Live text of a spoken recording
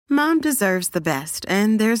Mom deserves the best,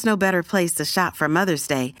 and there's no better place to shop for Mother's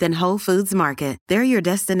Day than Whole Foods Market. They're your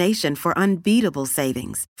destination for unbeatable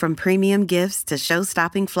savings, from premium gifts to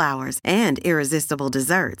show-stopping flowers and irresistible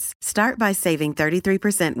desserts. Start by saving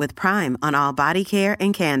 33% with Prime on all body care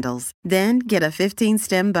and candles. Then get a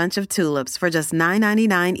 15-stem bunch of tulips for just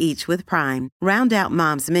 $9.99 each with Prime. Round out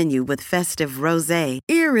Mom's menu with festive rosé,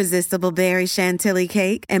 irresistible berry chantilly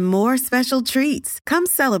cake, and more special treats. Come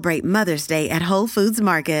celebrate Mother's Day at Whole Foods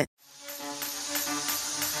Market.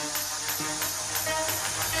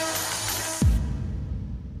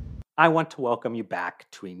 I want to welcome you back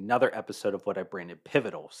to another episode of what I branded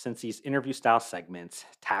Pivotal, since these interview-style segments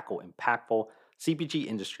tackle impactful CPG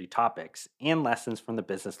industry topics and lessons from the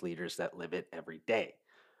business leaders that live it every day.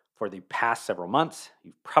 For the past several months,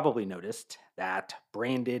 you've probably noticed that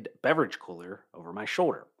branded beverage cooler over my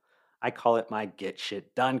shoulder. I call it my Get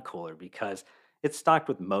Shit Done cooler because it's stocked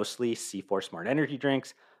with mostly C4 Smart Energy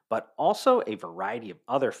drinks, but also a variety of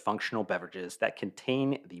other functional beverages that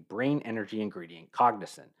contain the brain energy ingredient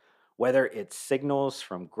Cognizin. Whether it's signals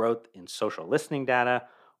from growth in social listening data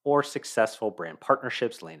or successful brand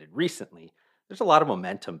partnerships landed recently, there's a lot of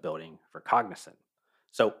momentum building for Cognizin.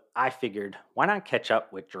 So I figured, why not catch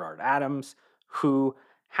up with Gerard Adams, who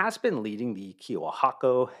has been leading the Kyowa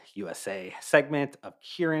Hakko USA segment of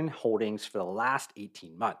Kirin Holdings for the last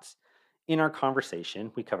 18 months. In our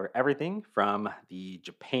conversation, we cover everything from the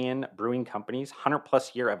Japan Brewing Company's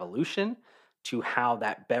 100-plus year evolution to how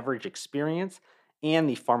that beverage experience and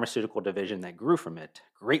the pharmaceutical division that grew from it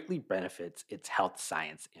greatly benefits its health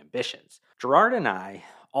science ambitions. Gerard and I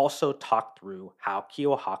also talked through how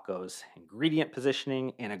Kyowa Hakko's ingredient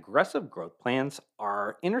positioning and aggressive growth plans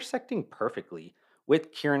are intersecting perfectly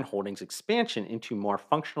with Kirin Holdings' expansion into more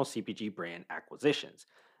functional CPG brand acquisitions,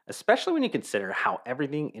 especially when you consider how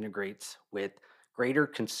everything integrates with greater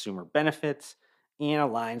consumer benefits and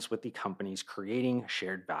aligns with the company's creating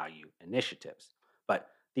shared value initiatives. But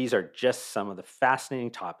these are just some of the fascinating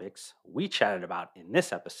topics we chatted about in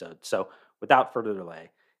this episode. So without further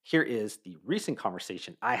delay, here is the recent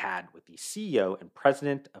conversation I had with the CEO and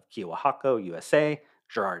president of Kyowa Hakko USA,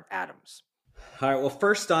 Gerard Adams. All right, well,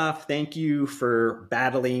 first off, thank you for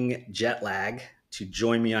battling jet lag to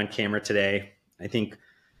join me on camera today. I think,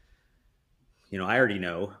 I already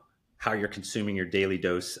know how you're consuming your daily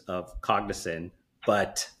dose of Cognizin,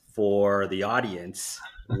 but for the audience,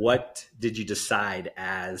 what did you decide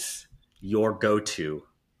as your go-to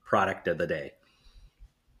product of the day?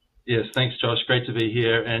 Yes, thanks, Josh. Great to be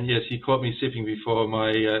here. And yes, you caught me sipping before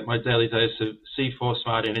my daily dose of C4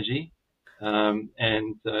 Smart Energy.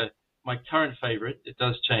 My current favorite, it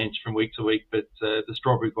does change from week to week, but the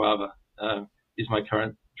strawberry guava is my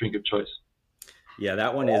current drink of choice. Yeah,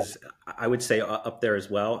 that one is, I would say, up there as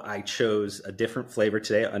well. I chose a different flavor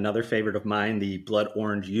today. Another favorite of mine, the blood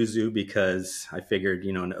orange yuzu, because I figured,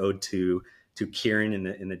 an ode to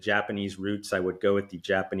Kirin in the Japanese roots, I would go with the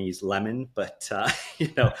Japanese lemon, but, a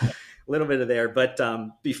little bit of there. But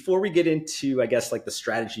before we get into, I guess, like the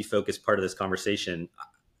strategy focused part of this conversation,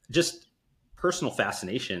 just personal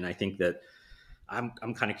fascination. I think that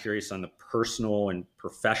I'm kind of curious on the personal and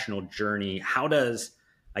professional journey. How does,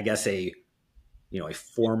 I guess, a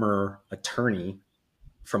former attorney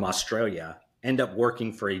from Australia end up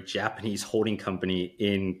working for a Japanese holding company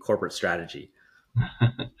in corporate strategy?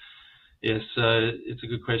 Yes, it's a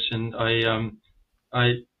good question. I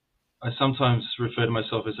sometimes refer to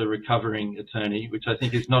myself as a recovering attorney, which I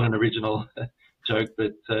think is not an original joke,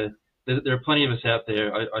 but there are plenty of us out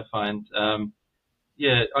there. I find, I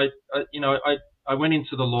went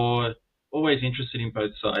into the law always interested in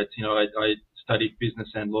both sides. I studied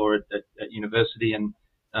business and law at university, and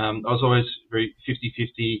I was always very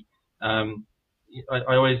 50-50.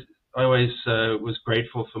 I always was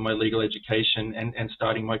grateful for my legal education and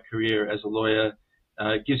starting my career as a lawyer.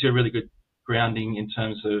 Gives you a really good grounding in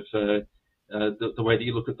terms of the way that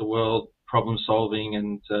you look at the world, problem solving,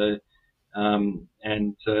 and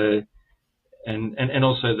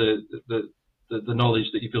also the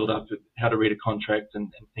knowledge that you build up of how to read a contract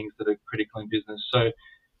and things that are critical in business. So,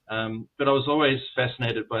 but I was always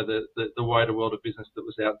fascinated by the wider world of business that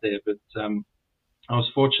was out there. But I was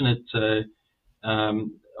fortunate. I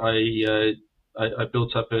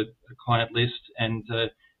built up a client list, and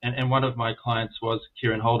one of my clients was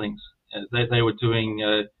Kirin Holdings. They were doing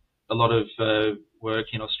a lot of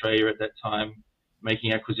work in Australia at that time,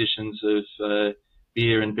 making acquisitions of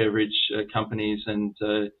beer and beverage companies, and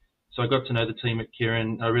so I got to know the team at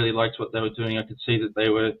Kirin. I really liked what they were doing. I could see that they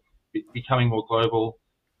were becoming more global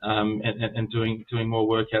and doing more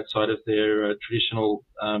work outside of their traditional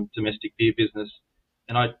domestic beer business,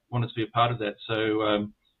 and I wanted to be a part of that. So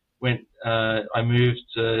I moved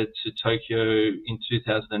to Tokyo in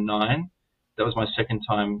 2009. That was my second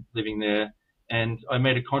time living there, and I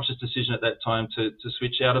made a conscious decision at that time to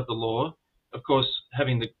switch out of the law. Of course,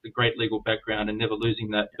 having the great legal background and never losing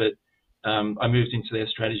that, but I moved into their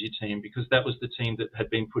strategy team because that was the team that had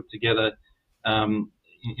been put together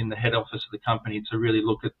in the head office of the company to really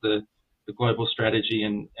look at the global strategy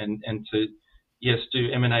and to, yes,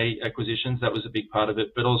 do M&A acquisitions. That was a big part of it,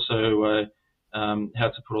 but also how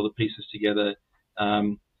to put all the pieces together.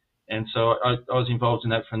 And so I was involved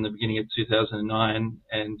in that from the beginning of 2009,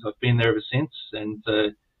 and I've been there ever since. And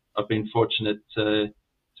I've been fortunate to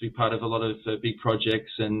be part of a lot of big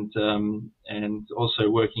projects and also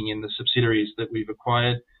working in the subsidiaries that we've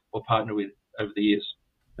acquired or partnered with over the years.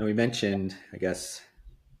 Now, we mentioned, I guess,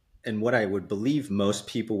 and what I would believe most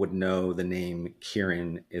people would know the name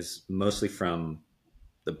Kirin is mostly from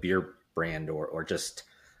the beer brand or just,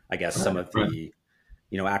 I guess, some of the,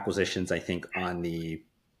 acquisitions, I think, on the,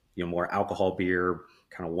 more alcohol beer,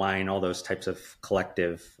 kind of wine, all those types of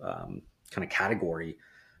collective kind of category.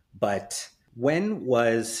 But when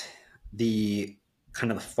was the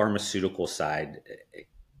kind of the pharmaceutical side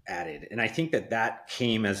added? And I think that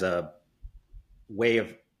came as a way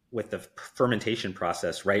of, with the fermentation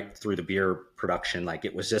process right through the beer production, like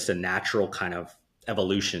it was just a natural kind of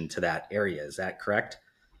evolution to that area. Is that correct?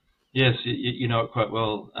 Yes, you know it quite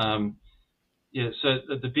well. So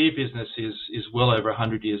the beer business is well over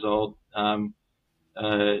 100 years old.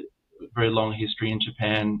 Very long history in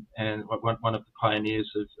Japan, and one of the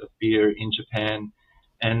pioneers of beer in Japan.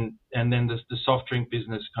 And then the soft drink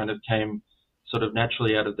business kind of came sort of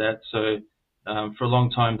naturally out of that. So for a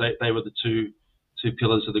long time, they were the two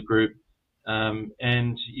pillars of the group.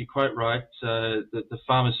 And you're quite right, the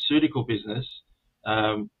pharmaceutical business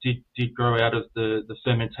did grow out of the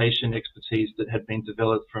fermentation expertise that had been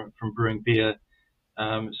developed from brewing beer.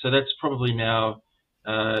 So that's probably now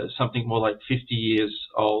something more like 50 years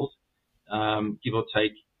old, give or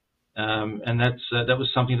take. And that was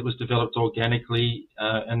something that was developed organically,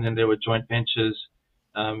 and then there were joint ventures.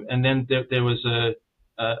 And then there was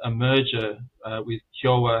a merger with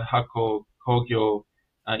Kyowa, Hakko, Kogyo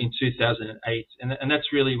in 2008. And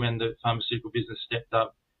that's really when the pharmaceutical business stepped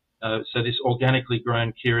up. So this organically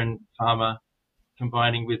grown Kirin Pharma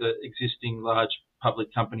combining with an existing large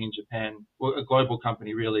public company in Japan, or a global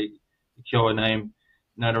company really, the Kyowa name,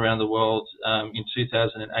 known around the world, in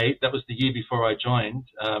 2008. That was the year before I joined,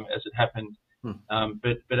 as it happened.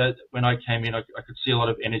 But when I came in, I could see a lot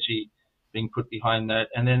of energy being put behind that.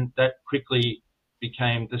 And then that quickly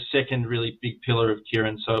became the second really big pillar of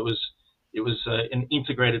Kirin. So it was an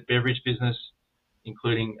integrated beverage business,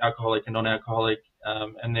 including alcoholic and non-alcoholic,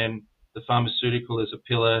 and then the pharmaceutical as a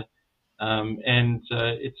pillar. And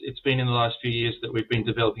it's been in the last few years that we've been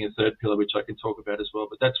developing a third pillar, which I can talk about as well.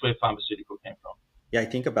 But that's where pharmaceutical came from. Yeah, I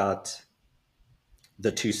think about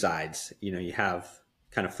the two sides. You have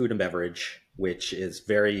kind of food and beverage, which is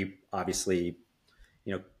very obviously,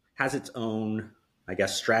 has its own, I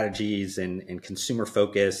guess, strategies and consumer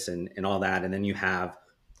focus and all that. And then you have,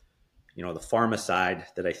 the pharma side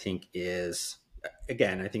that I think is,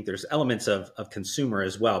 again, I think there's elements of consumer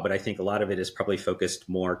as well, but I think a lot of it is probably focused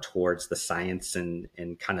more towards the science and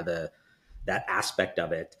kind of that aspect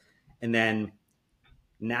of it. And then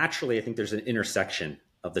naturally, I think there's an intersection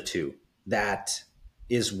of the two. That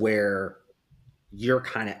is where you're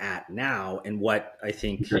kind of at now. And what I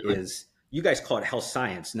think is, you guys call it health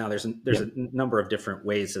science. Now there's a number of different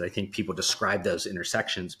ways that I think people describe those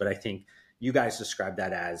intersections, but I think you guys describe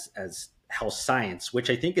that as health science, which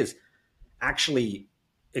I think is actually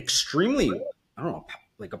extremely, I don't know,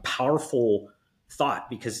 like a powerful thought,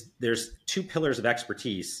 because there's two pillars of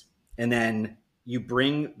expertise, and then you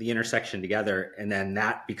bring the intersection together, and then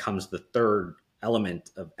that becomes the third element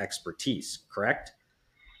of expertise, correct?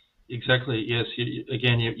 Exactly. Yes.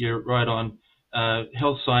 You're right on.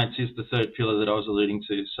 Health science is the third pillar that I was alluding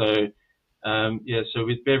to. So, so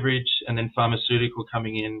with beverage and then pharmaceutical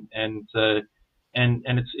coming in, and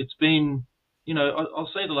it's been, I'll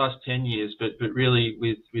say the last 10 years, but really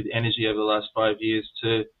with energy over the last 5 years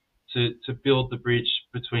to build the bridge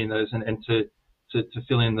between those and to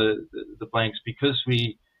fill in the blanks, because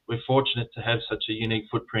we're fortunate to have such a unique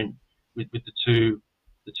footprint with the two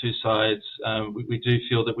sides. We do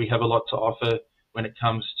feel that we have a lot to offer when it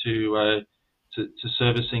comes to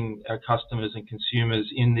servicing our customers and consumers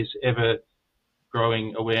in this ever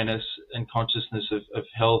growing awareness and consciousness of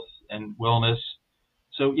health and wellness.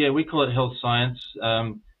 So yeah, we call it health science.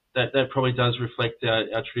 That probably does reflect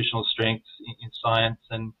our traditional strengths in science,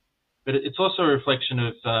 but it's also a reflection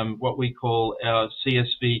of what we call our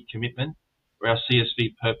CSV commitment, or our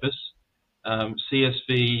CSV purpose.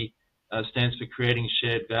 CSV stands for creating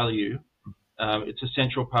shared value. It's a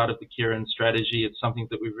central part of the Kirin strategy. It's something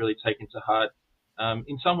that we've really taken to heart.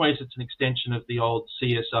 In some ways, it's an extension of the old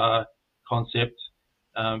CSR concept,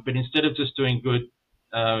 but instead of just doing good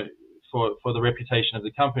for the reputation of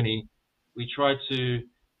the company, we try to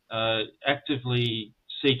actively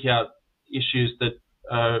seek out issues that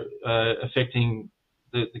are affecting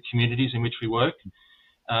the communities in which we work,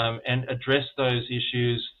 and address those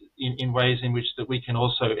issues in ways in which that we can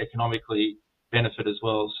also economically benefit as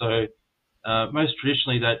well. So most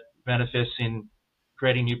traditionally that manifests in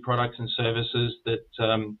creating new products and services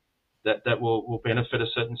that will benefit a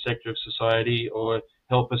certain sector of society or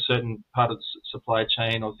help a certain part of the supply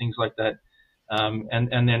chain or things like that.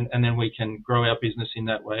 And then we can grow our business in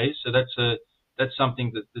that way. So that's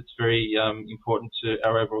something that's very important to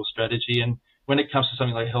our overall strategy. And when it comes to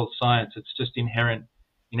something like health science, it's just inherent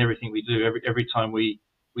in everything we do. Every time we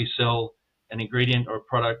sell an ingredient or a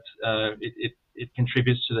product, it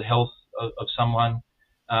contributes to the health of someone.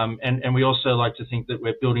 And we also like to think that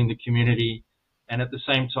we're building the community, and at the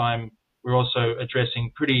same time we're also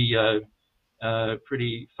addressing pretty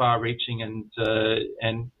far-reaching and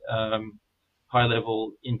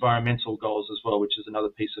high-level environmental goals as well, which is another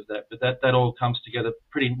piece of that. But that all comes together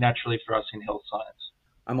pretty naturally for us in health science.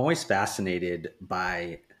 I'm always fascinated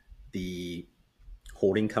by the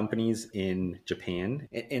holding companies in Japan,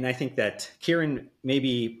 and I think that Kirin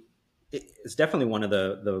maybe is definitely one of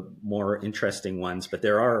the more interesting ones, but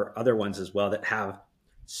there are other ones as well that have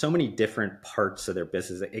so many different parts of their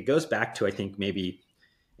business. It goes back to, I think, maybe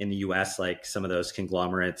in the US, like some of those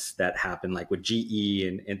conglomerates that happened, like with GE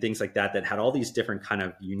and things like that had all these different kind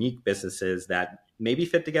of unique businesses that maybe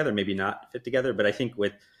fit together, maybe not fit together. But I think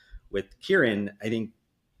with Kirin, I think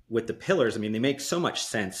with the pillars, I mean, they make so much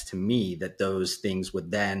sense to me that those things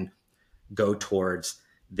would then go towards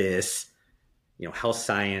this, health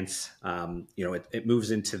science. It moves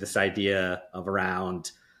into this idea of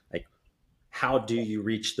around like, how do you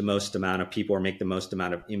reach the most amount of people or make the most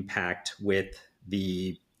amount of impact with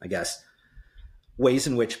the, I guess, ways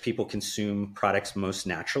in which people consume products most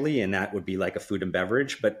naturally. And that would be like a food and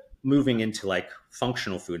beverage, but moving into like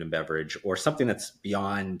functional food and beverage or something that's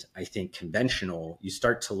beyond, I think, conventional, you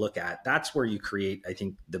start to look at, that's where you create, I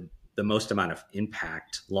think, the most amount of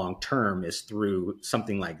impact long term is through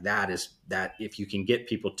something like that, is that if you can get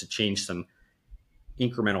people to change some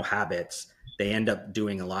incremental habits, they end up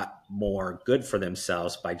doing a lot more good for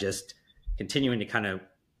themselves by just continuing to kind of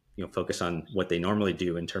focus on what they normally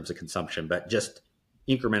do in terms of consumption, but just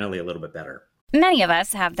incrementally a little bit better. Many of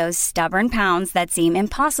us have those stubborn pounds that seem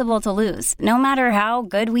impossible to lose, no matter how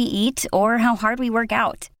good we eat or how hard we work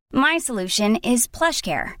out. My solution is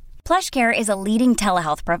PlushCare. PlushCare is a leading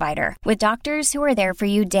telehealth provider with doctors who are there for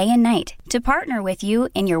you day and night to partner with you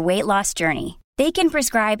in your weight loss journey. They can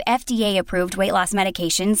prescribe FDA-approved weight loss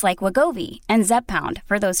medications like Wegovy and Zepbound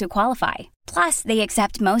for those who qualify. Plus, they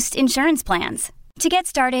accept most insurance plans. To get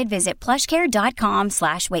started, visit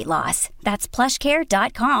plushcare.com/weightloss. That's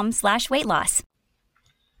plushcare.com/weightloss.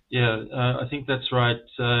 Yeah, I think that's right.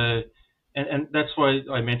 And that's why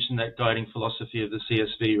I mentioned that guiding philosophy of the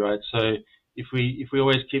CSV, right? So if we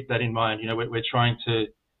always keep that in mind, we're trying to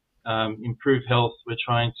improve health, we're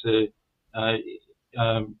trying to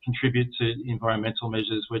contribute to environmental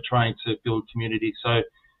measures, we're trying to build community. So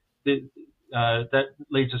that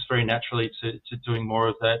leads us very naturally to doing more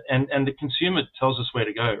of that. And the consumer tells us where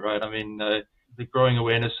to go, right? I mean, the growing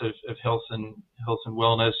awareness of health and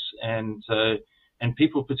wellness and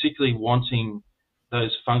people particularly wanting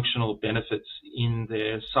those functional benefits in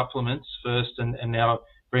their supplements first and now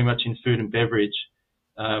very much in food and beverage.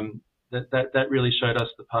 That really showed us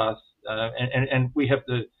the path. And we have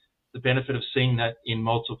the benefit of seeing that in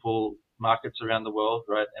multiple markets around the world,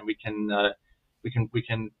 right? And we can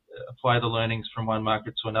apply the learnings from one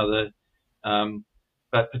market to another.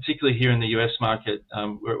 But particularly here in the US market,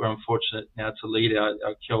 we're unfortunate now to lead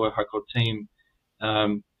our Kyowa Hakko team.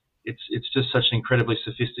 It's just such an incredibly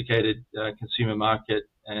sophisticated consumer market,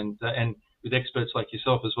 and with experts like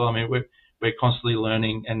yourself as well. I mean, we're constantly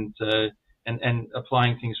learning and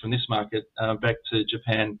applying things from this market back to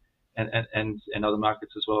Japan and other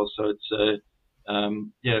markets as well. So it's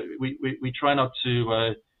we try not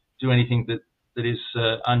to do anything that is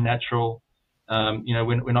unnatural.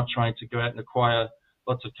 We're not trying to go out and acquire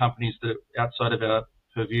lots of companies that are outside of our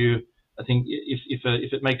purview. I think if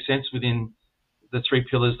it makes sense within the three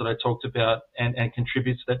pillars that I talked about and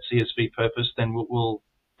contributes to that CSV purpose, then we'll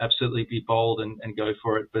absolutely be bold and go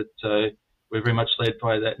for it. But we're very much led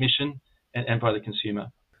by that mission and by the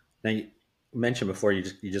consumer. Now, you mentioned before you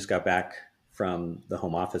just got back from the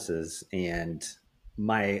home offices, and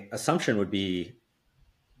my assumption would be,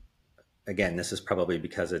 again, this is probably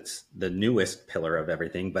because it's the newest pillar of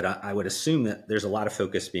everything, but I would assume that there's a lot of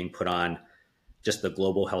focus being put on just the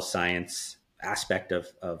global health science aspect of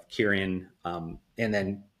Kirin. And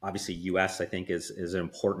then obviously US, I think is an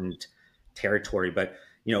important territory. But,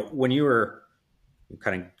 when you were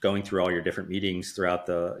kind of going through all your different meetings throughout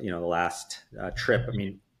the last trip, I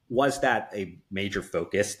mean, was that a major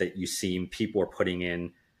focus that you seem people were putting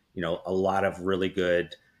in, a lot of really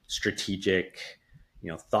good strategic,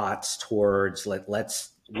 thoughts towards what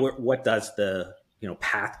does the,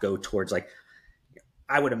 path go towards? Like,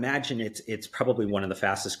 I would imagine it's probably one of the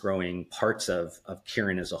fastest growing parts of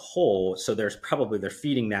Kirin as a whole. So they're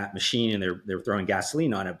feeding that machine and they're throwing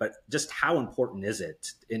gasoline on it. But just how important is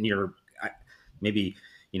it in your, maybe,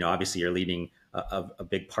 obviously you're leading a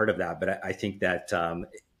big part of that. But I think that,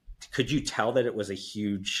 could you tell that it was a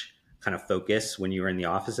huge kind of focus when you were in the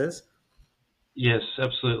offices? Yes,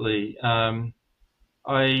 absolutely.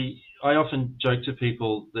 I often joke to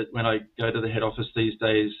people that when I go to the head office these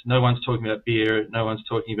days, no one's talking about beer, no one's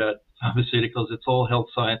talking about pharmaceuticals. It's all health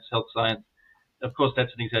science. Of course,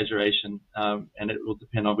 that's an exaggeration, and it will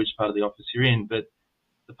depend on which part of the office you're in. But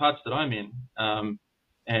the parts that I'm in,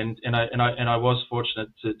 and I was fortunate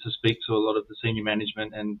to speak to a lot of the senior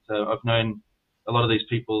management, and I've known a lot of these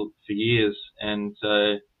people for years, and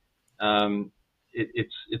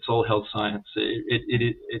it's all health science.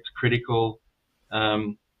 It's critical.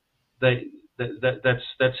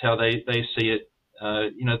 That's how they see it.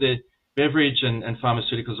 The beverage and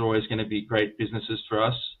pharmaceuticals are always going to be great businesses for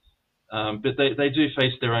us, but they do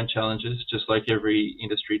face their own challenges, just like every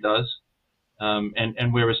industry does,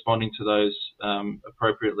 and we're responding to those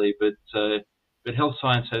appropriately. But health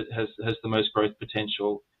science has the most growth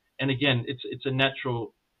potential, and again, it's a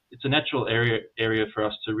natural area for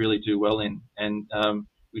us to really do well in, and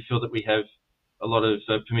we feel that we have a lot of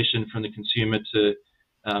permission from the consumer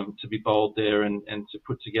to be bold there and to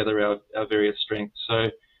put together our various strengths. So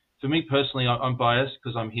for me personally, I'm biased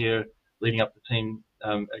because I'm here leading up the team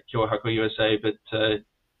at Kyowa Hakko USA, but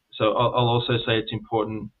so I'll also say it's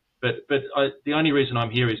important. But the only reason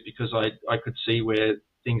I'm here is because I could see where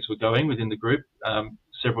things were going within the group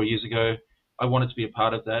several years ago. I wanted to be a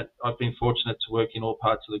part of that. I've been fortunate to work in all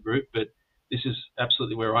parts of the group, but this is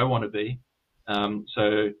absolutely where I want to be.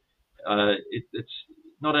 It's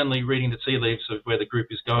not only reading the tea leaves of where the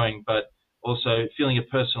group is going, but also feeling a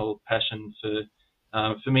personal passion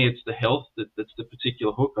for me, it's the health that's the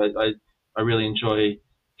particular hook. I really enjoy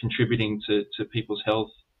contributing to people's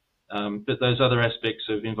health, but those other aspects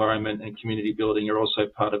of environment and community building are also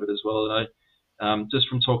part of it as well. And I, just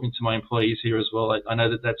from talking to my employees here as well, I know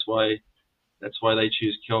that's why they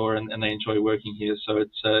choose Kyowa and they enjoy working here. So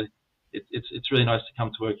it's really nice to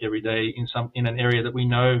come to work every day in an area that we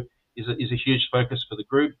know is a huge focus for the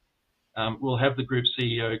group. We'll have the group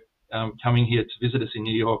CEO coming here to visit us in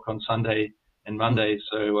New York on Sunday and Monday.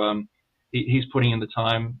 So he's putting in the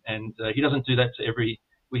time, and he doesn't do that to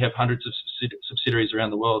we have hundreds of subsidiaries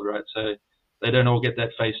around the world, right? So they don't all get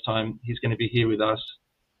that face time. He's going to be here with us.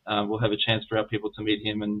 We'll have a chance for our people to meet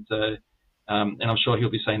him, and I'm sure he'll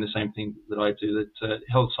be saying the same thing that I do, that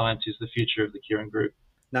health science is the future of the Kirin Group.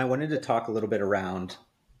 Now, I wanted to talk a little bit around,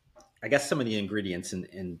 I guess, some of the ingredients,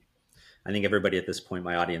 and I think everybody at this point,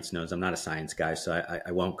 my audience knows I'm not a science guy, so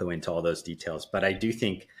I won't go into all those details. But I do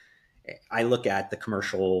think I look at the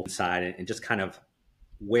commercial side and just kind of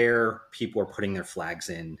where people are putting their flags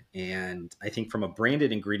in. And I think from a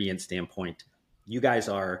branded ingredient standpoint, you guys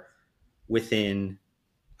are within,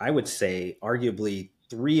 I would say, arguably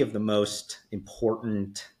three of the most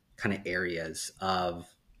important kind of areas of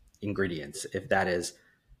ingredients, if that is,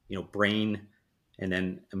 brain, and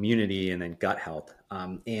then immunity, and then gut health.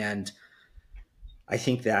 And I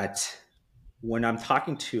think that when I'm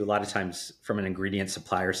talking to a lot of times from an ingredient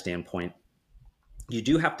supplier standpoint, you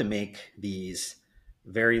do have to make these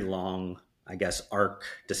very long, I guess, arc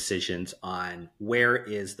decisions on where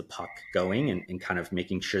is the puck going, and kind of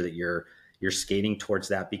making sure that you're skating towards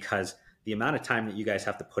that, because the amount of time that you guys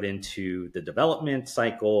have to put into the development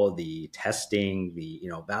cycle, the testing, the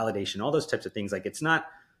validation, all those types of things, like, it's not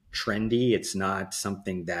trendy. It's not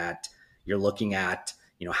something that you're looking at,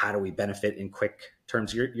 how do we benefit in quick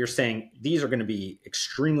terms? You're saying these are going to be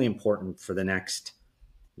extremely important for the next,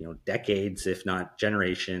 decades, if not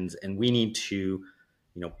generations. And we need to,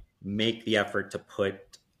 make the effort to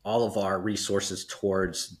put all of our resources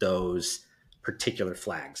towards those particular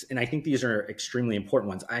flags. And I think these are extremely important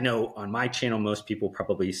ones. I know on my channel, most people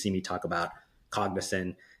probably see me talk about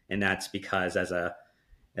Cognizin, and that's because as a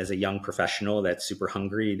as a young professional that's super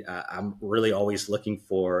hungry, I'm really always looking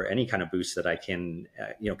for any kind of boost that I can,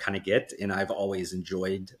 kind of get. And I've always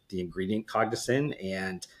enjoyed the ingredient Cognizin,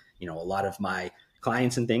 and, a lot of my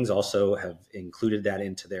clients and things also have included that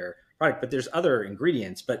into their product. But there's other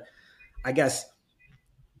ingredients. But I guess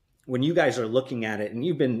when you guys are looking at it, and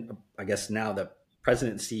you've been, I guess, now the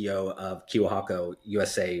president and CEO of Kyowa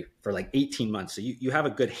USA for like 18 months, so you have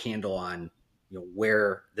a good handle on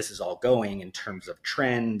where this is all going in terms of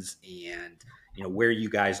trends, and where you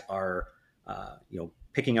guys are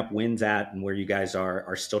picking up wins at, and where you guys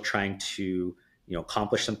are still trying to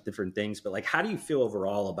accomplish some different things. But like, how do you feel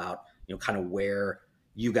overall about kind of where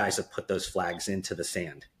you guys have put those flags into the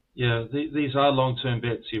sand? Yeah, these are long-term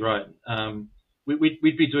bets. You're right.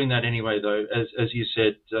 We'd be doing that anyway, though. As you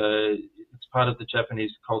said, it's part of the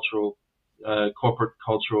Japanese corporate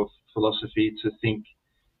cultural philosophy to think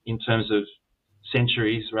in terms of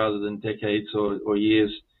centuries rather than decades or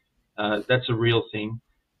years. That's a real thing.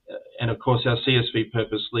 And of course, our CSV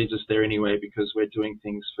purpose leads us there anyway, because we're doing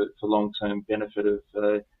things for long-term benefit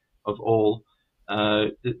of all.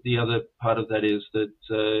 The other part of that is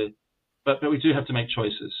that, but we do have to make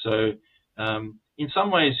choices. So in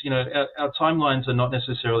some ways, our timelines are not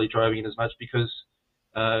necessarily driving it as much, because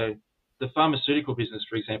the pharmaceutical business,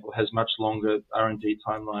 for example, has much longer R&D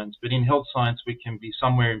timelines. But in health science, we can be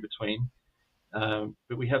somewhere in between.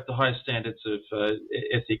 But we have the highest standards of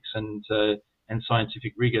ethics and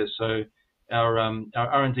scientific rigor. So our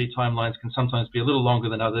R&D timelines can sometimes be a little longer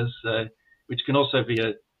than others, which can also be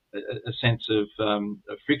a sense of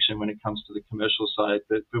friction when it comes to the commercial side.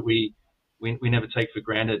 But we never take for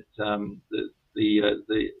granted the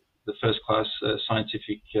first class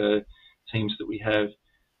scientific teams that we have.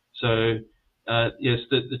 So yes,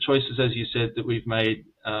 the choices, as you said, that we've made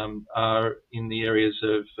are in the areas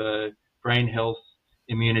of brain health,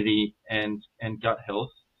 immunity, and gut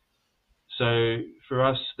health. So for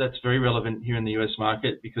us, that's very relevant here in the US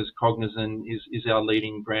market, because Cognizin is our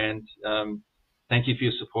leading brand. Thank you for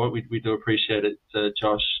your support. We do appreciate it,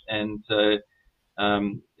 Josh. And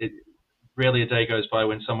rarely a day goes by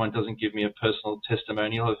when someone doesn't give me a personal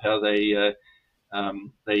testimonial of how they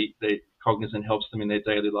Cognizin helps them in their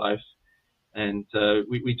daily life. And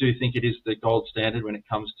we do think it is the gold standard when it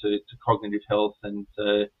comes to cognitive health, and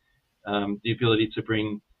the ability to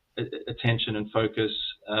bring attention and focus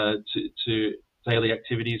to daily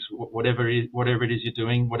activities, whatever it is you're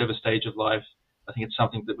doing, whatever stage of life. I think it's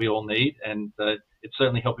something that we all need, and it's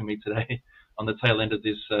certainly helping me today on the tail end of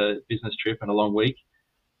this business trip and a long week.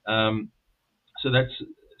 So that's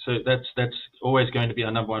always going to be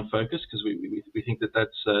our number one focus, because we think that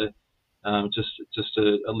that's just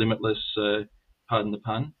a limitless, pardon the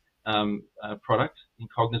pun, product in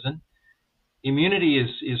Cognizin. Immunity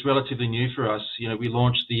is relatively new for us. We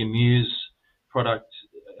launched the Immuse product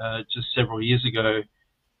just several years ago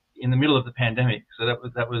in the middle of the pandemic. So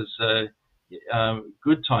that was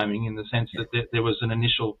good timing, in the sense that there was an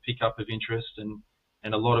initial pickup of interest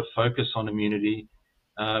and a lot of focus on immunity.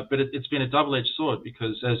 But it's been a double-edged sword,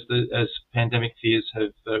 because as pandemic fears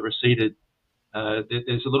have receded,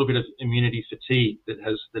 there's a little bit of immunity fatigue that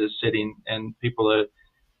has set in, and people are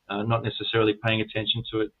not necessarily paying attention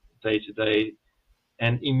to it day to day.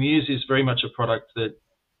 And Immuse is very much a product that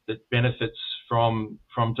benefits from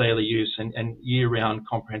daily use and year-round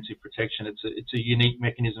comprehensive protection. It's a unique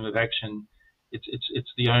mechanism of action.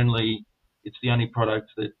 It's the only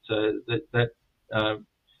product that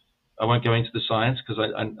I won't go into the science,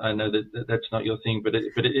 because I know that that's not your thing, but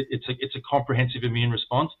it's a comprehensive immune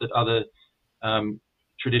response that other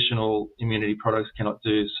traditional immunity products cannot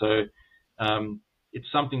do. So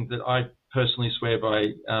it's something that I personally swear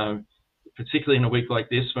by, particularly in a week like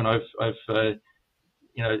this, when I've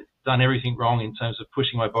done everything wrong in terms of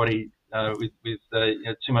pushing my body with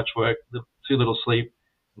too much work, too little sleep,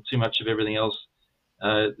 and too much of everything else.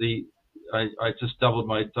 I just doubled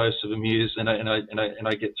my dose of Immuse, and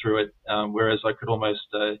I get through it. Whereas I could almost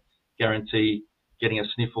guarantee getting a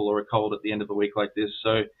sniffle or a cold at the end of a week like this.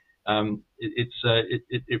 So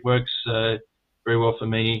it works very well for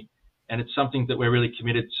me, and it's something that we're really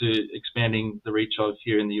committed to expanding the reach of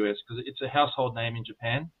here in the US, because it's a household name in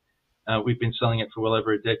Japan. We've been selling it for well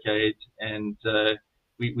over a decade, and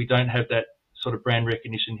we don't have that sort of brand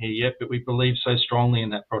recognition here yet, but we believe so strongly in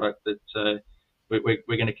that product that we're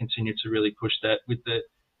going to continue to really push that with the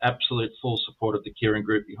absolute full support of the Kirin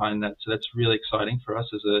group behind that. So that's really exciting for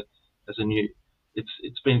us as a new.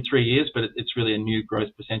 It's been 3 years, but it's really a new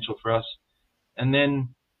growth potential for us. And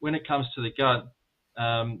then when it comes to the gut,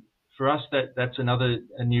 for us that's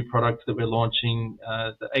a new product that we're launching.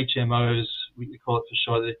 The HMOs, we call it for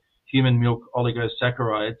short, the human milk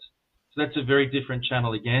oligosaccharides. So that's a very different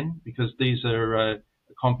channel again, because these are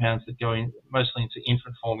compounds that go in mostly into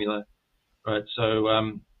infant formula, right?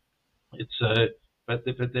 So but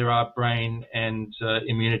there are brain and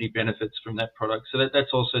immunity benefits from that product. So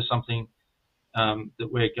that's also something that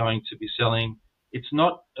we're going to be selling. It's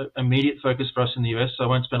not an immediate focus for us in the US, so I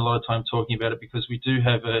won't spend a lot of time talking about it, because we do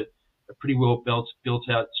have a pretty well built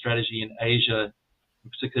out strategy in Asia,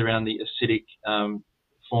 particularly around the acidic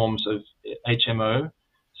forms of HMO.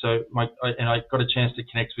 So I got a chance to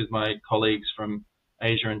connect with my colleagues from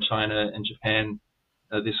Asia and China and Japan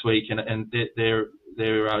this week, and they're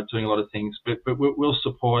doing a lot of things. But we'll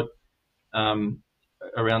support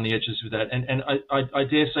around the edges with that. And I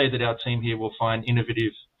dare say that our team here will find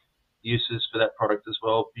innovative uses for that product as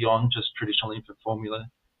well, beyond just traditional infant formula.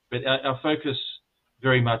 But our focus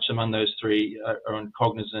very much among those three are on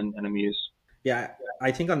Cognizin and Amuse. Yeah,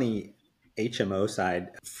 I think on the HMO side,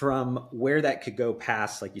 from where that could go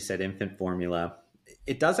past, like you said, infant formula,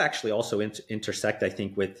 it does actually also intersect, I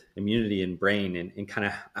think, with immunity and brain and kind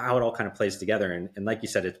of how it all kind of plays together. And like you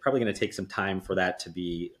said, it's probably going to take some time for that to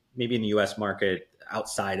be, maybe in the US market,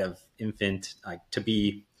 outside of infant, to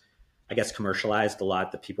be, I guess, commercialized a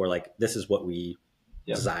lot, that people are like, this is what we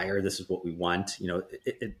desire, this is what we want. You know,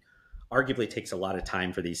 it arguably takes a lot of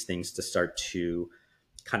time for these things to start to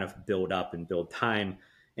kind of build up and build time.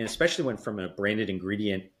 And especially when from a branded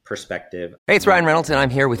ingredient perspective. Hey, it's Ryan Reynolds, and I'm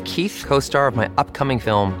here with Keith, co-star of my upcoming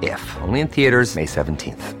film, If, only in theaters May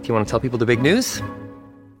 17th. Do you want to tell people the big news?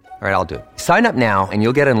 All right, I'll do it. Sign up now and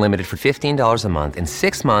you'll get unlimited for $15 a month and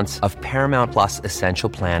 6 months of Paramount Plus Essential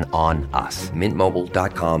Plan on us.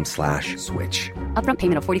 MintMobile.com/switch. Upfront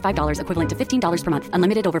payment of $45 equivalent to $15 per month.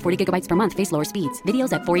 Unlimited over 40 gigabytes per month. Face lower speeds.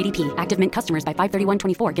 Videos at 480p. Active Mint customers by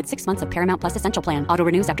 531.24 get 6 months of Paramount Plus Essential Plan. Auto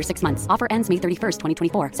renews after 6 months. Offer ends May 31st,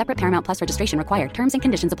 2024. Separate Paramount Plus registration required. Terms and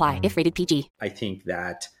conditions apply if rated PG. I think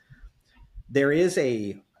that there is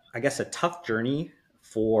a tough journey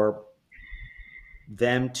for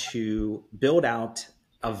them to build out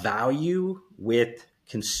a value with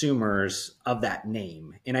consumers of that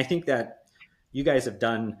name. And I think that you guys have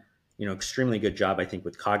done, extremely good job, I think,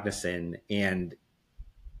 with Cognizin, and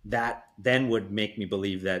that then would make me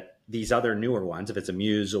believe that these other newer ones, if it's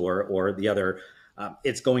Amuse or the other,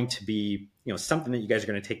 it's going to be, something that you guys are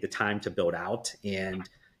going to take the time to build out and,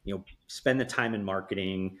 spend the time in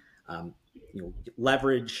marketing,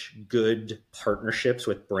 leverage good partnerships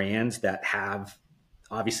with brands that have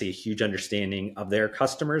obviously a huge understanding of their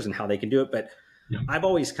customers and how they can do it. But I've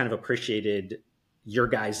always kind of appreciated your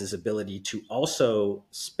guys' ability to also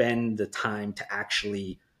spend the time to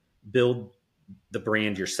actually build the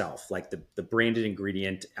brand yourself, like the branded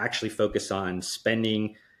ingredient, actually focus on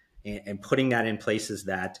spending and putting that in places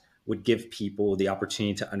that would give people the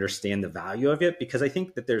opportunity to understand the value of it. Because I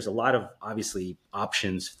think that there's a lot of obviously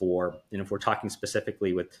options for, if we're talking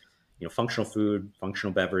specifically with, functional food,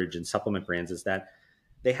 functional beverage, and supplement brands, is that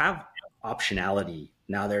they have optionality.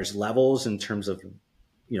 Now there's levels in terms of,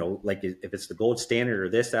 like if it's the gold standard or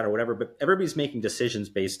this, that, or whatever, but everybody's making decisions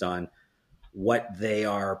based on what they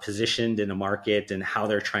are positioned in a market and how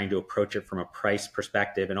they're trying to approach it from a price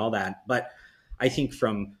perspective and all that. But I think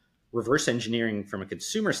from reverse engineering, from a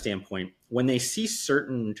consumer standpoint, when they see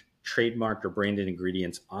certain trademarked or branded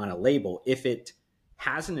ingredients on a label, if it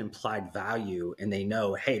has an implied value and they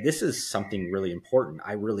know, hey, this is something really important,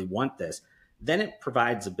 I really want this, then it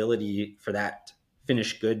provides ability for that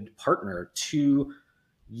finished good partner to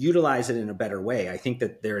utilize it in a better way. I think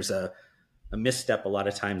that there's a misstep a lot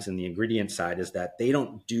of times in the ingredient side, is that they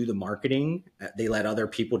don't do the marketing. They let other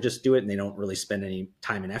people just do it, and they don't really spend any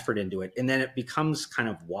time and effort into it. And then it becomes kind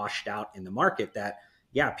of washed out in the market that,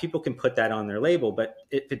 people can put that on their label, but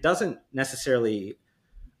if it doesn't necessarily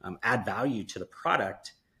add value to the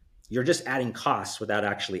product, you're just adding costs without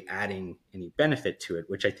actually adding any benefit to it,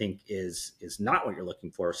 which I think is not what you're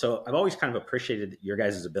looking for. So I've always kind of appreciated your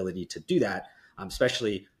guys' ability to do that,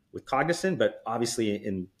 especially with Cognizin, but obviously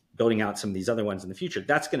in building out some of these other ones in the future,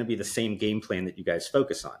 that's going to be the same game plan that you guys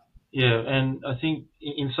focus on. Yeah, and I think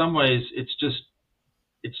in some ways it's just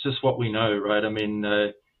what we know, right? I mean,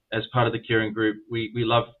 as part of the Kirin Group, we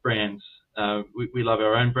love brands. We love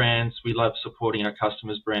our own brands. We love supporting our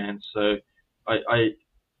customers' brands. So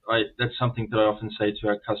that's something that I often say to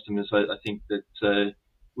our customers. I think that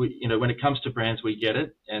when it comes to brands, we get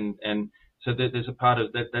it, and so there's a part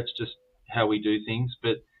of that. That's just how we do things.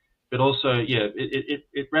 But also,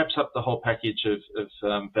 it wraps up the whole package of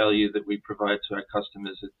value that we provide to our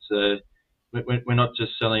customers. It's we're not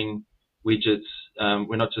just selling widgets.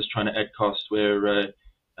 We're not just trying to add costs. We're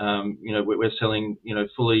selling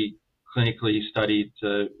fully clinically studied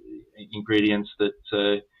ingredients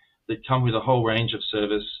that come with a whole range of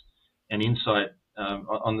service and insight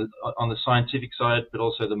on the scientific side, but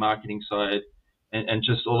also the marketing side, and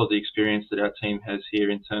just all of the experience that our team has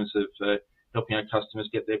here in terms of helping our customers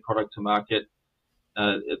get their product to market,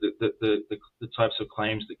 the types of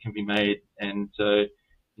claims that can be made, and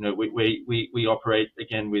we operate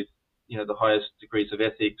again with the highest degrees of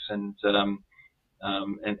ethics and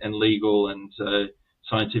legal and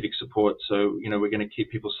scientific support. So we're going to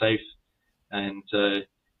keep people safe, and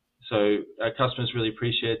so our customers really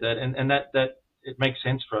appreciate that, and that it makes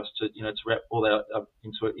sense for us to to wrap all that up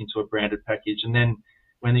into a branded package. And then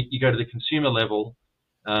when you go to the consumer level,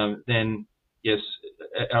 then yes,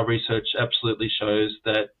 our research absolutely shows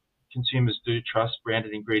that consumers do trust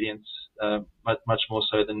branded ingredients much more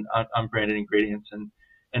so than unbranded ingredients, and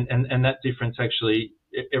that difference actually,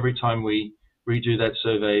 every time we redo that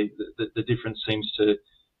survey, the difference seems to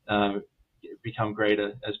become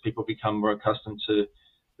greater as people become more accustomed to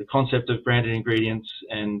the concept of branded ingredients,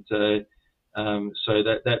 and so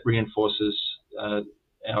that reinforces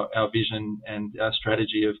our vision and our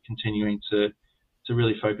strategy of continuing to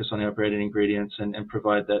really focus on our branded ingredients and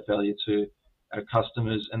provide that value to our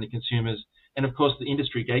customers and the consumers, and of course the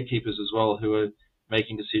industry gatekeepers as well, who are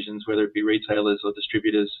making decisions, whether it be retailers or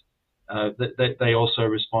distributors. They also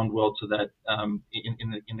respond well to that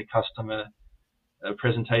in the customer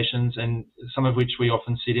presentations, and some of which we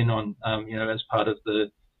often sit in on, as part of the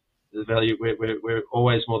value. We're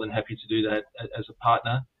always more than happy to do that as a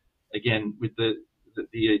partner. Again, with the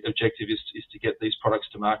objective is to get these products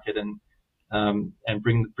to market and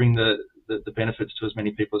bring the benefits to as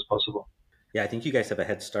many people as possible. Yeah, I think you guys have a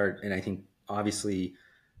head start, and I think obviously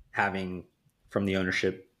having from the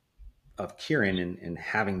ownership of Kirin and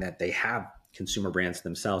having that they have consumer brands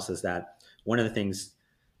themselves, is that one of the things,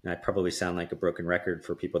 and I probably sound like a broken record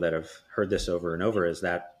for people that have heard this over and over, is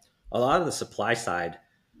that a lot of the supply side,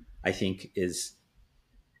 I think, is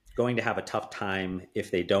going to have a tough time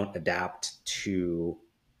if they don't adapt to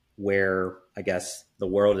where, I guess, the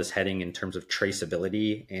world is heading in terms of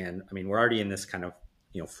traceability. And I mean, we're already in this kind of,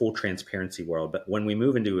 full transparency world, but when we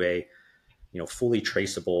move into a, fully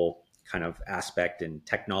traceable kind of aspect, and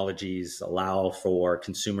technologies allow for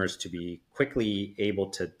consumers to be quickly able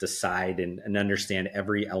to decide and understand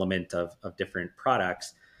every element of different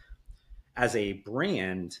products, as a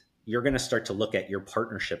brand, you're going to start to look at your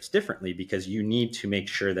partnerships differently, because you need to make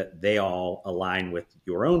sure that they all align with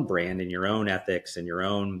your own brand and your own ethics and your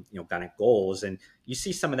own, kind of goals. And you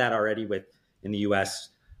see some of that already in the US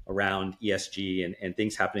around ESG and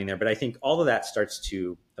things happening there. But I think all of that starts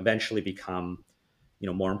to eventually become,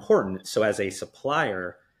 more important. So as a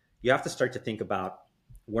supplier, you have to start to think about,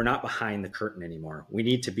 we're not behind the curtain anymore. We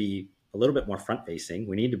need to be a little bit more front facing.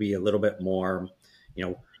 We need to be a little bit more,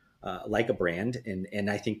 like a brand. And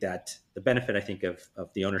I think that the benefit, of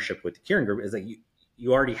the ownership with the Kirin Group is that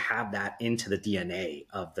you already have that into the DNA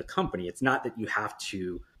of the company. It's not that you have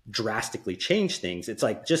to drastically change things. It's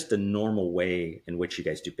like just a normal way in which you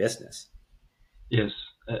guys do business. Yes,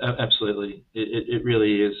 absolutely. It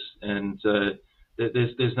really is. And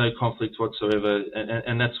there's no conflict whatsoever.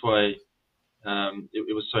 And that's why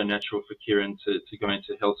it was so natural for Kirin to go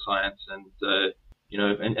into health science, and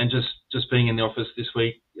just being in the office this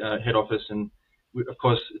week, head office, and of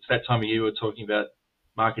course it's that time of year we're talking about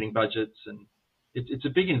marketing budgets, and it's a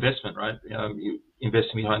big investment, right? You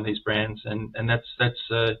investing behind these brands, and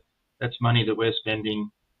that's money that we're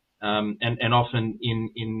spending, and often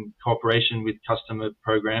in cooperation with customer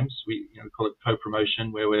programs. We call it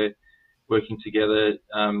co-promotion, where we're working together,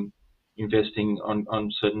 investing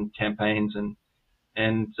on certain campaigns, and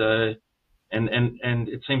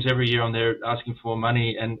it seems every year on there asking for more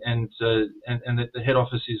money, and the head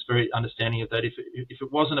office is very understanding of that. If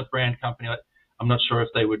it wasn't a brand company, I'm not sure if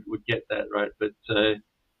they would get that, right? But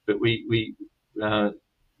we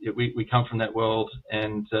come from that world,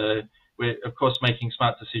 and we're of course making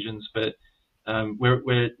smart decisions, but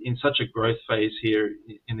we're in such a growth phase here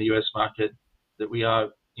in the US market that we are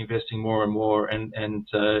investing more and more, and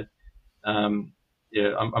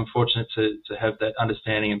I'm fortunate to have that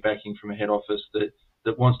understanding and backing from a head office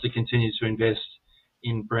that wants to continue to invest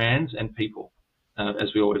in brands and people,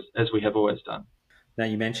 as we have always done. Now,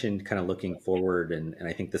 you mentioned kind of looking forward, and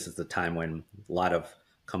I think this is the time when a lot of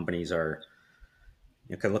companies are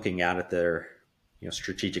kind of looking out at their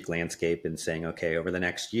strategic landscape and saying, okay, over the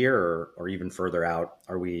next year or even further out,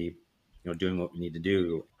 are we doing what we need to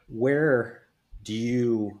do? Where do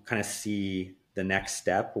you kind of see the next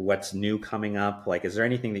step? What's new coming up? Like, is there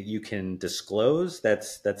anything that you can disclose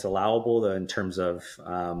that's allowable in terms of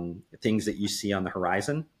things that you see on the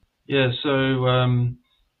horizon? Yeah. So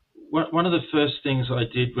one of the first things I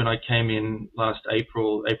did when I came in last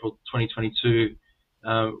April 2022,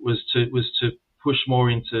 was to push more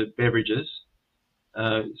into beverages.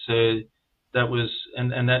 So that was,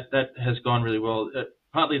 and that has gone really well.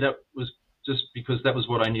 Partly that was just because that was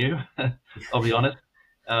what I knew. I'll be honest.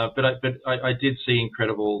 But I did see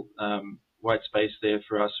incredible white space there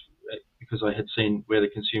for us because I had seen where the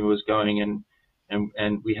consumer was going,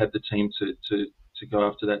 and we had the team to go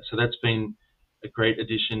after that. So that's been a great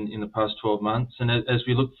addition in the past 12 months. And as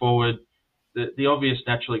we look forward, the obvious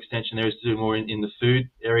natural extension there is to do more in the food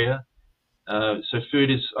area. So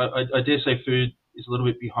food is, I dare say food is a little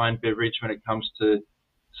bit behind beverage when it comes to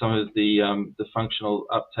some of the functional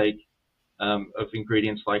uptake of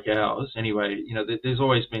ingredients like ours. Anyway, there's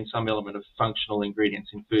always been some element of functional ingredients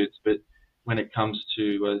in foods, but when it comes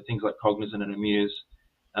to things like Cognizin and Amuse,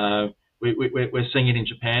 we're seeing it in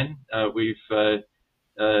Japan. We've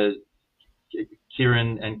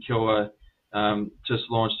Kirin and Kyowa just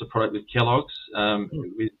launched a product with Kellogg's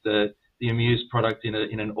with the Amuse product in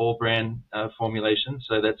an all brand formulation.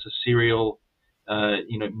 So that's a cereal,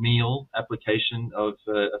 meal application of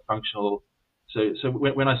a functional. So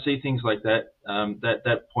when I see things like that,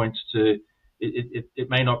 that points to it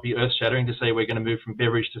may not be earth shattering to say we're going to move from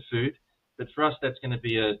beverage to food, but for us that's going to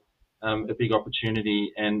be a big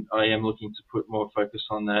opportunity, and I am looking to put more focus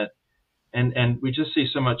on that. And we just see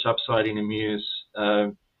so much upside in Amuse,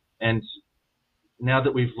 and now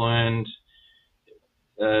that we've learned,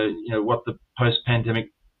 what the post-pandemic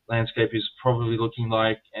landscape is probably looking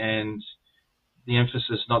like, and the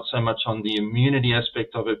emphasis not so much on the immunity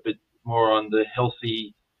aspect of it, but more on the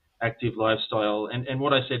healthy, active lifestyle. And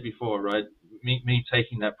what I said before, right? Me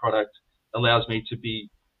taking that product allows me to be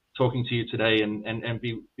talking to you today and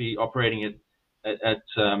be operating it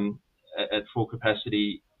at full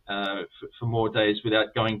capacity for more days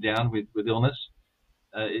without going down with illness.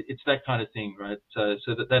 It's that kind of thing, right? So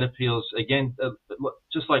that appeals, again,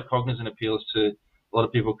 just like Cognizin appeals to a lot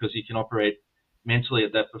of people because you can operate mentally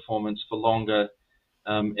at that performance for longer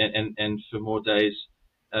and for more days.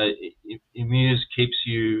 Amuse keeps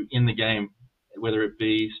you in the game, whether it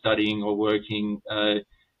be studying or working.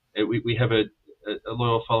 We have a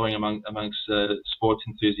loyal following amongst sports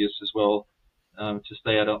enthusiasts as well, to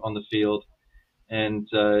stay out on the field. And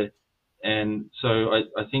so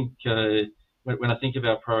I think when I think of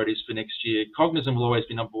our priorities for next year, Cognizin will always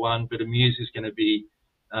be number one, but Amuse is going to be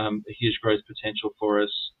a huge growth potential for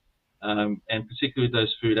us, and particularly with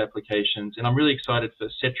those food applications. And I'm really excited for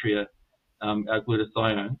Cetria, our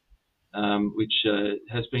glutathione, which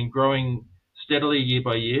has been growing steadily year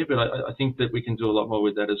by year, but I think that we can do a lot more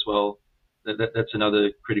with that as well. That's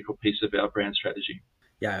another critical piece of our brand strategy.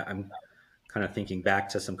 Yeah, I'm kind of thinking back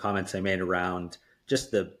to some comments I made around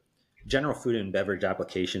just the general food and beverage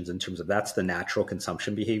applications in terms of that's the natural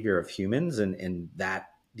consumption behavior of humans, and that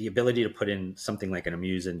the ability to put in something like an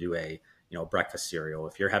Amuse into a breakfast cereal.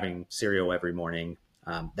 If you're having cereal every morning,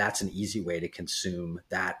 that's an easy way to consume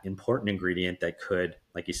that important ingredient that could,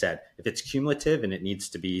 like you said, if it's cumulative and it needs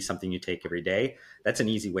to be something you take every day, that's an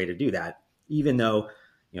easy way to do that. Even though,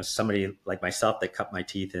 somebody like myself that cut my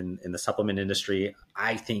teeth in the supplement industry,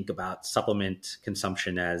 I think about supplement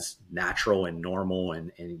consumption as natural and normal,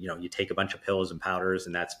 and you take a bunch of pills and powders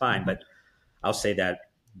and that's fine. But I'll say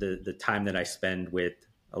that the time that I spend with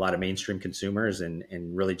a lot of mainstream consumers and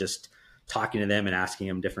really just talking to them and asking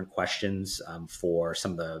them different questions for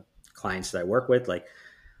some of the clients that I work with, like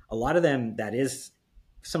a lot of them, that is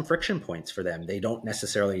some friction points for them. They don't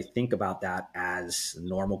necessarily think about that as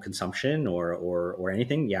normal consumption or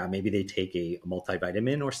anything. Yeah, maybe they take a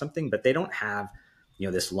multivitamin or something, but they don't have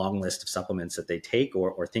this long list of supplements that they take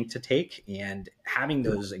or think to take. And having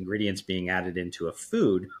those ingredients being added into a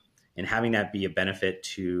food and having that be a benefit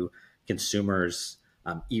to consumers,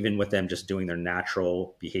 even with them just doing their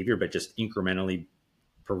natural behavior, but just incrementally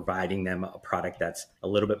providing them a product that's a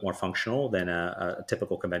little bit more functional than a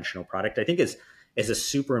typical conventional product, I think is a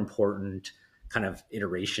super important kind of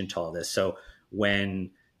iteration to all this. So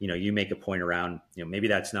when, you make a point around, maybe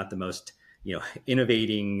that's not the most,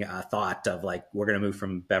 innovating thought of like, we're going to move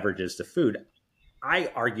from beverages to food.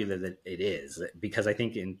 I argue that it is, because I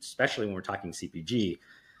think especially when we're talking CPG,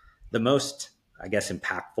 the most, I guess,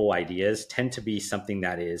 impactful ideas tend to be something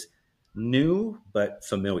that is new but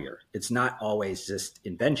familiar. It's not always just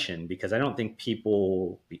invention, because I don't think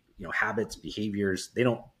people, habits, behaviors, they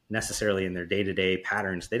don't necessarily in their day-to-day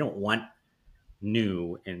patterns, they don't want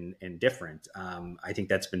new and different. I think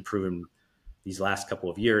that's been proven these last couple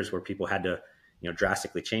of years where people had to,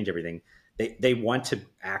 drastically change everything. They want to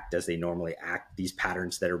act as they normally act, these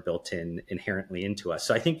patterns that are built in inherently into us.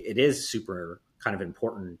 So I think it is super kind of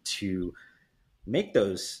important to make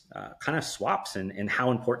those kind of swaps and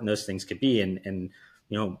how important those things could be. And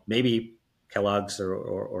maybe Kellogg's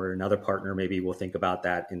or another partner maybe will think about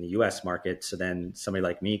that in the US market. So then somebody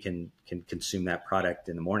like me can consume that product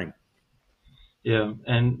in the morning. Yeah,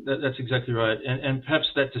 and that's exactly right. And perhaps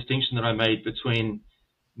that distinction that I made between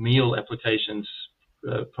meal applications,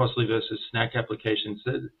 possibly versus snack applications,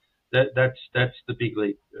 that's the big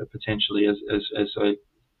leap potentially as I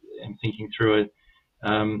am thinking through it,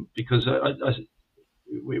 because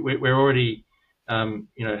we're already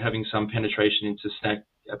having some penetration into snack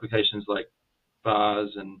applications like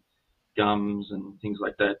bars and gums and things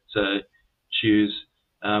like that, chews.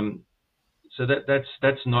 So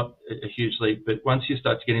that's not a huge leap. But once you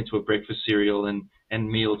start to get into a breakfast cereal and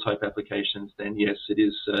meal type applications, then yes, it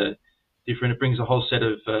is different. It brings a whole set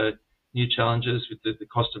of new challenges with the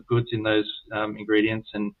cost of goods in those ingredients,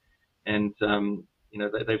 and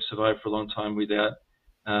they've survived for a long time without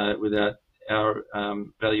our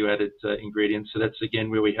value-added ingredients. So that's again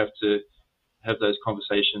where we have to have those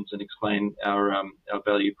conversations and explain our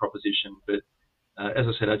value proposition. But as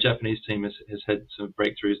I said, our Japanese team has had some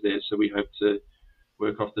breakthroughs there, so we hope to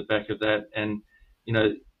work off the back of that. And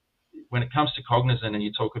when it comes to Cognizin, and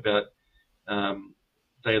you talk about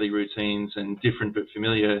daily routines and different but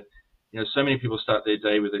familiar, so many people start their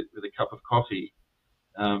day with a cup of coffee.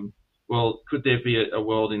 Well, could there be a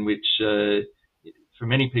world in which, for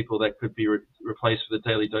many people, that could be replaced with a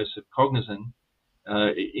daily dose of Cognizin?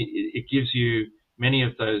 It gives you many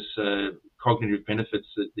of those cognitive benefits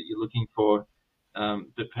that you're looking for,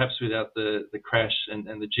 but perhaps without the crash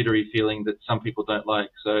and the jittery feeling that some people don't like.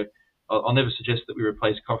 So I'll never suggest that we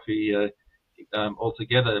replace coffee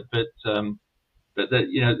altogether, but that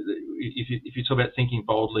if you talk about thinking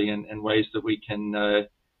boldly and ways that we can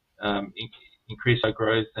increase our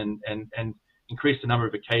growth and increase the number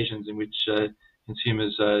of occasions in which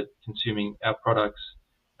consumers are consuming our products,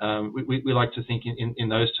 we like to think in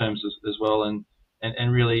those terms as well, and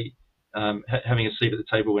really having a seat at the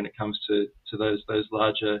table when it comes to those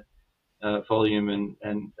larger volume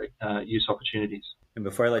and use opportunities. And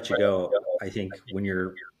before I let you go, I think when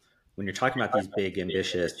you're talking about these big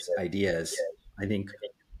ambitious ideas, I think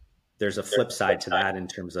there's a flip side to that in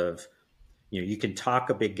terms of, you can talk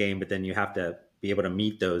a big game, but then you have to be able to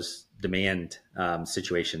meet those demand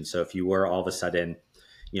situations. So if you were all of a sudden,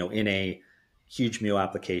 in a huge meal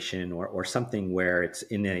application or something where it's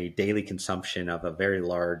in a daily consumption of a very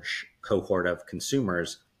large cohort of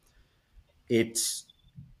consumers, it's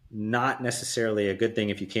not necessarily a good thing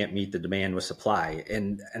if you can't meet the demand with supply.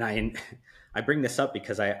 And I bring this up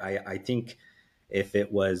because I think if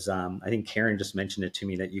it was, I think Kirin just mentioned it to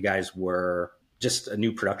me that you guys were just a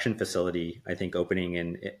new production facility, I think, opening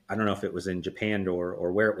in, I don't know if it was in Japan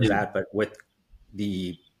or where it was at, but with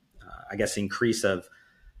the, I guess, increase of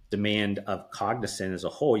demand of Cognizin as a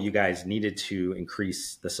whole, you guys needed to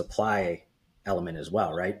increase the supply element as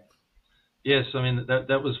well, right? Yes, I mean,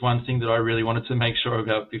 that was one thing that I really wanted to make sure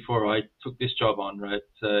about before I took this job on, right?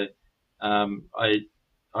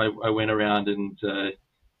 I went around and to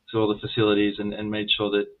all the facilities and made sure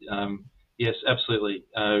that, yes, absolutely,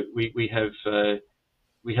 we have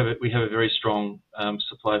a very strong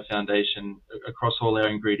supply foundation across all our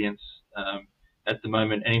ingredients at the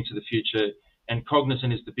moment and into the future. And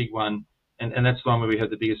Cognizin is the big one, and that's the one where we have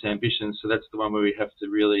the biggest ambitions. So that's the one where we have to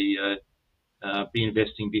really be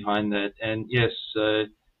investing behind that. And yes, the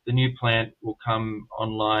new plant will come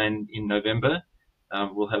online in November.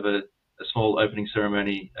 We'll have a small opening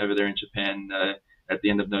ceremony over there in Japan at the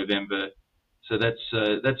end of November. So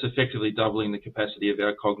that's effectively doubling the capacity of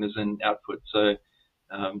our Cognizin output. So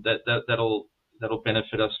that'll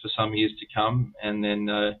benefit us for some years to come. And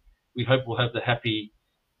then we hope we'll have the happy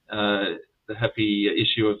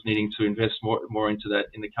issue of needing to invest more into that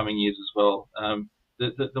in the coming years as well.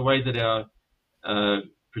 The way that our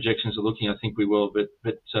projections are looking, I think we will, but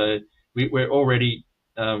we're already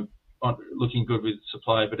looking good with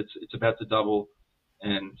supply, but it's about to double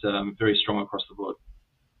and very strong across the board.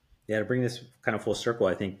 Yeah, to bring this kind of full circle,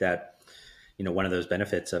 I think that, one of those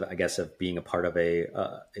benefits of, I guess, of being a part of a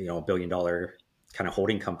 $1 billion kind of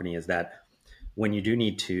holding company is that when you do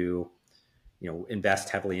need to, invest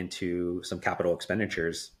heavily into some capital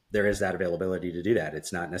expenditures, there is that availability to do that.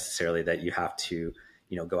 It's not necessarily that you have to,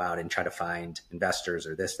 go out and try to find investors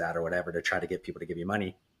or this, that, or whatever to try to get people to give you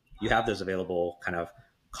money. You have those available kind of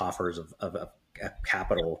coffers of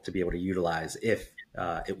capital to be able to utilize if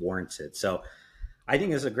it warrants it. So I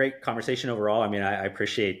think it's a great conversation overall. I mean, I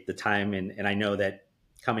appreciate the time, and I know that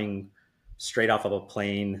coming straight off of a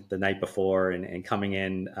plane the night before and coming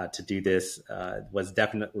in to do this was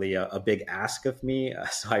definitely a big ask of me.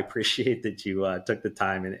 So I appreciate that you took the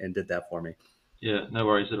time and did that for me. Yeah, no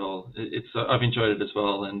worries at all. I've enjoyed it as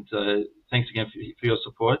well, and thanks again for your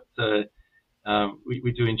support.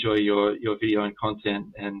 we do enjoy your video and content,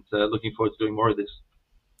 and looking forward to doing more of this.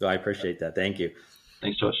 So I appreciate that. Thank you.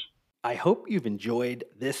 Thanks, Josh. I hope you've enjoyed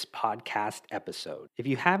this podcast episode. If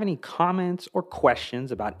you have any comments or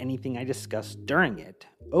questions about anything I discussed during it,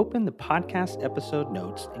 open the podcast episode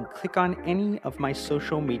notes and click on any of my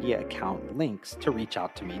social media account links to reach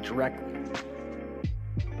out to me directly.